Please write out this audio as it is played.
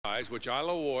prize, which I'll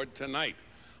award tonight.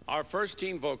 Our first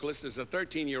teen vocalist is a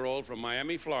 13-year-old from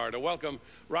Miami, Florida. Welcome,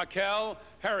 Raquel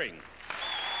Herring.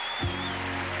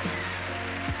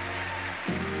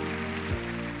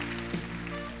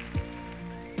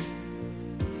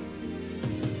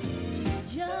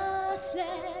 Just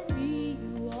let me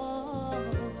walk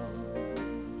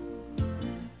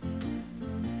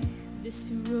this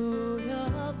road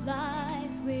of life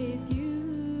with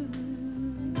you,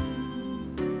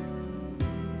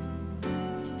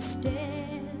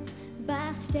 step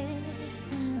by step,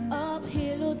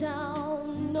 uphill or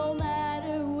down, no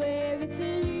matter where it's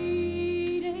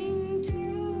leading to.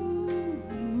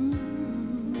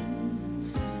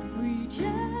 Reach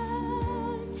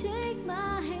out and take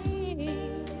my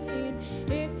hand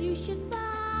if you should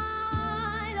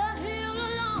find a hill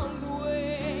along the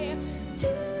way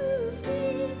too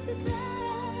steep to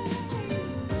climb.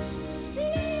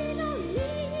 Lean on me,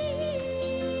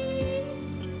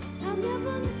 I'll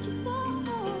never let you fall.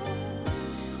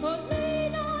 Or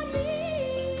lean on me,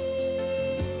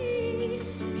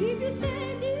 keep you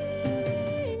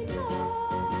standing tall.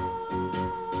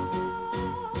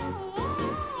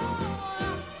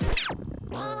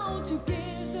 All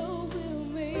together we'll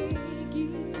make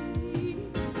it.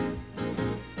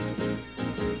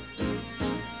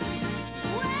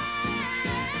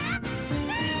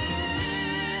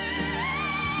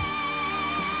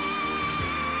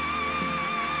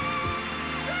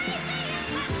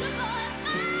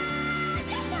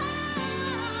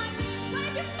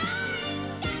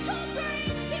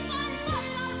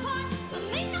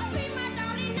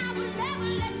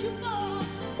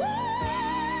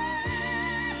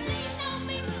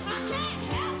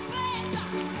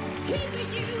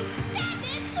 Keeping you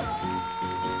standing tall.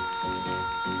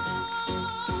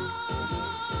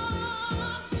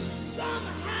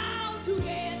 Somehow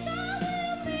together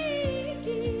we'll make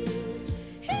it.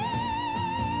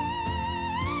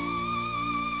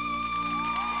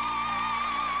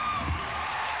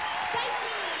 Thank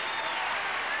you.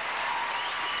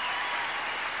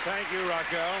 Thank you,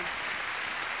 Raquel.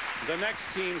 The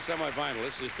next teen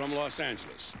semifinalist is from Los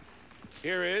Angeles.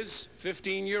 Here is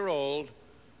 15-year-old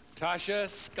Tasha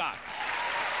Scott.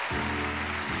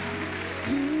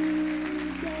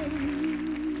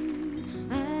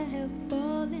 I have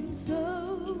fallen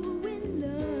so in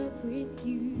love with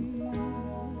you.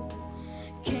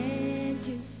 Can't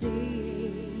you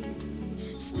see?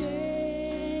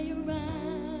 Stay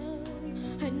around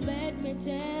and let me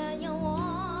tell you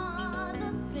all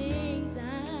the things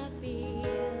I feel.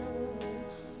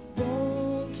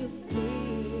 Won't you please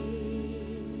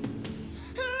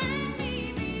let me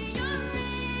be your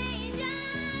angel?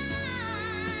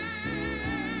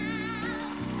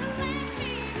 Let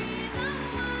me be the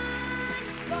one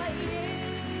for you.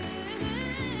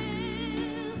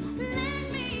 Let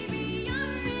me be your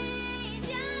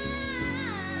angel.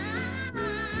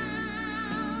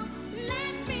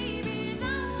 Let me be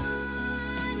the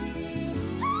one you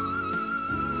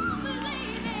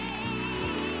believe in.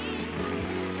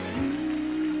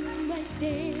 I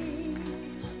think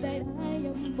that I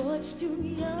am much too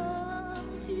young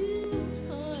to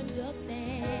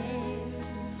understand.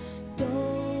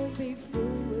 Don't be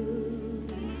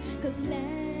fooled, 'cause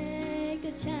like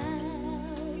a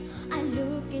child, I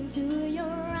look into your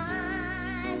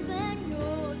eyes and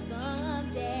know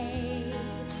someday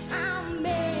I'll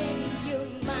make you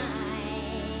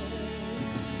mine.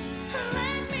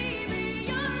 Let me be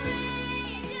your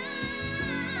angel.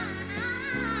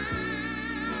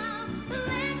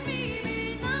 Let me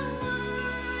be the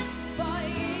one for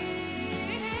you.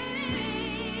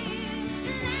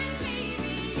 Let me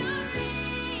be your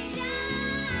angel.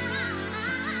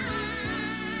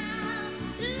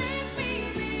 Let me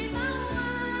be the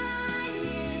one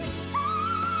you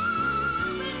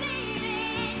believe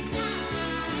in now.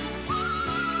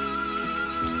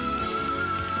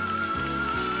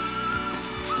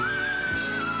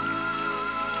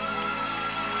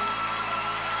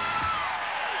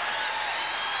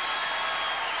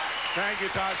 Thank you,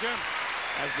 Tasha.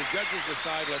 As the judges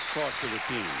decide, let's talk to the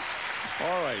teens.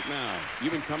 All right, now,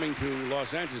 you've been coming to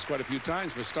Los Angeles quite a few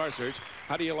times for Star Search.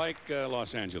 How do you like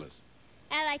Los Angeles?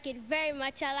 I like it very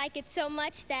much. I like it so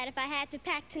much that if I had to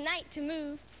pack tonight to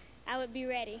move, I would be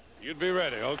ready. You'd be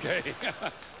ready, okay.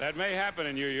 That may happen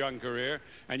in your young career.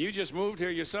 And you just moved here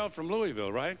yourself from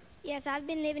Louisville, right? Yes, I've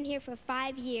been living here for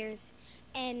 5 years,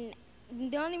 and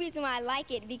the only reason why I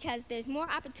like it because there's more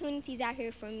opportunities out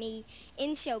here for me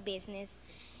in show business.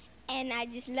 And I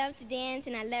just love to dance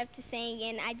and I love to sing,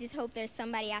 and I just hope there's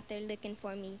somebody out there looking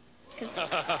for me.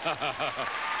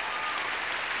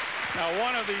 Now,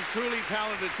 one of these truly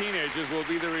talented teenagers will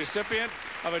be the recipient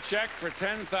of a check for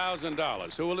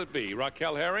 $10,000. Who will it be,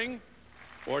 Raquel Herring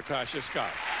or Tasha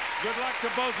Scott? Good luck to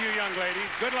both you young ladies.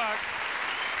 Good luck.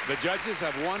 The judges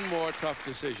have one more tough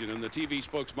decision in the TV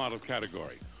spokesmodel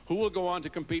category. Who will go on to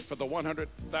compete for the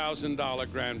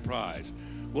 $100,000 grand prize?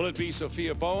 Will it be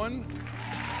Sophia Bowen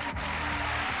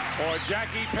or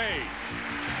Jackie Page?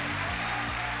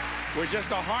 We're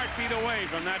just a heartbeat away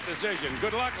from that decision.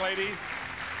 Good luck, ladies.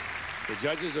 The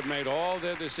judges have made all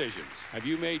their decisions. Have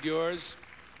you made yours?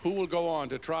 Who will go on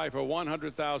to try for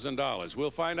 $100,000?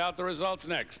 We'll find out the results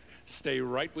next. Stay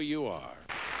right where you are.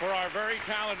 For our very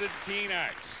talented teen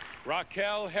acts,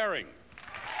 Raquel Herring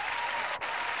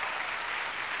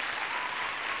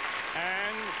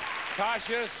and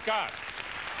Tasha Scott.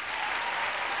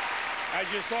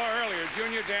 As you saw earlier,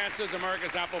 junior dancers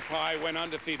America's Apple Pie went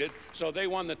undefeated, so they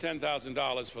won the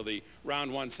 $10,000 for the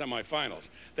round 1 semifinals.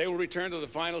 They will return to the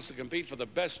finals to compete for the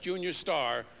best junior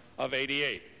star of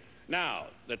 '88. Now,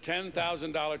 the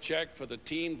 $10,000 check for the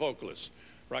teen vocalists,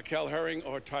 Raquel Herring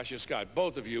or Tasha Scott.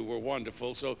 Both of you were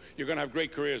wonderful, so you're going to have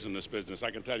great careers in this business,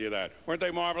 I can tell you that. Weren't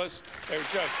they marvelous? They were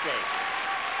just great.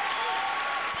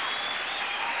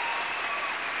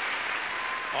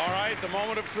 All right, the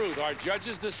moment of truth. Our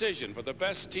judge's decision for the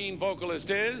best teen vocalist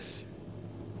is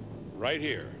right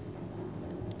here.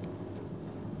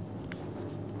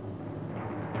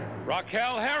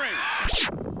 Raquel Herring.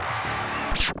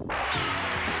 Here's for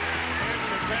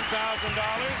 $10,000,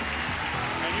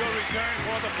 and you'll return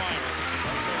for the final.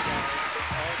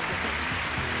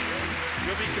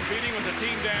 You'll be competing with the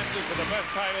team dancers for the best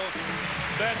title,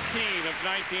 Best Teen of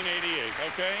 1988,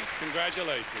 okay?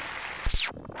 Congratulations.